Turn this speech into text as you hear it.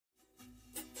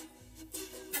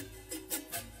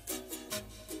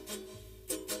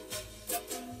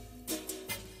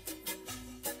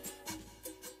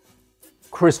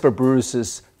Christopher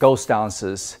Bruce's Ghost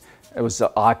Dancers. It was an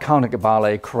iconic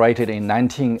ballet created in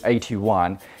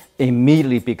 1981,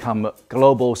 immediately become a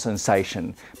global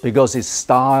sensation because its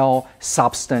style,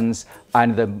 substance,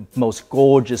 and the most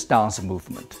gorgeous dance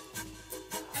movement.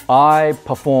 I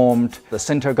performed the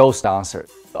center Ghost Dancer.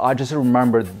 I just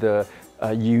remember the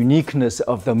uniqueness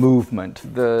of the movement,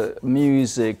 the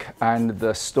music, and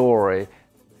the story.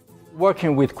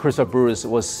 Working with Christopher Bruce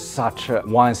was such a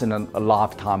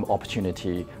once-in-a-lifetime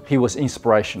opportunity. He was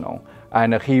inspirational,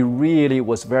 and he really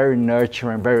was very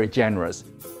nurturing, very generous.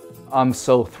 I'm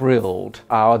so thrilled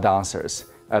our dancers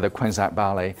at the Queensland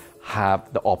Ballet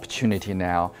have the opportunity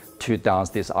now to dance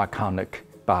this iconic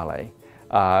ballet.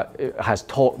 It has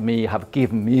taught me, have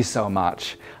given me so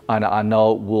much, and I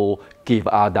know will give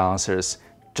our dancers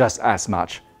just as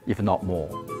much, if not more.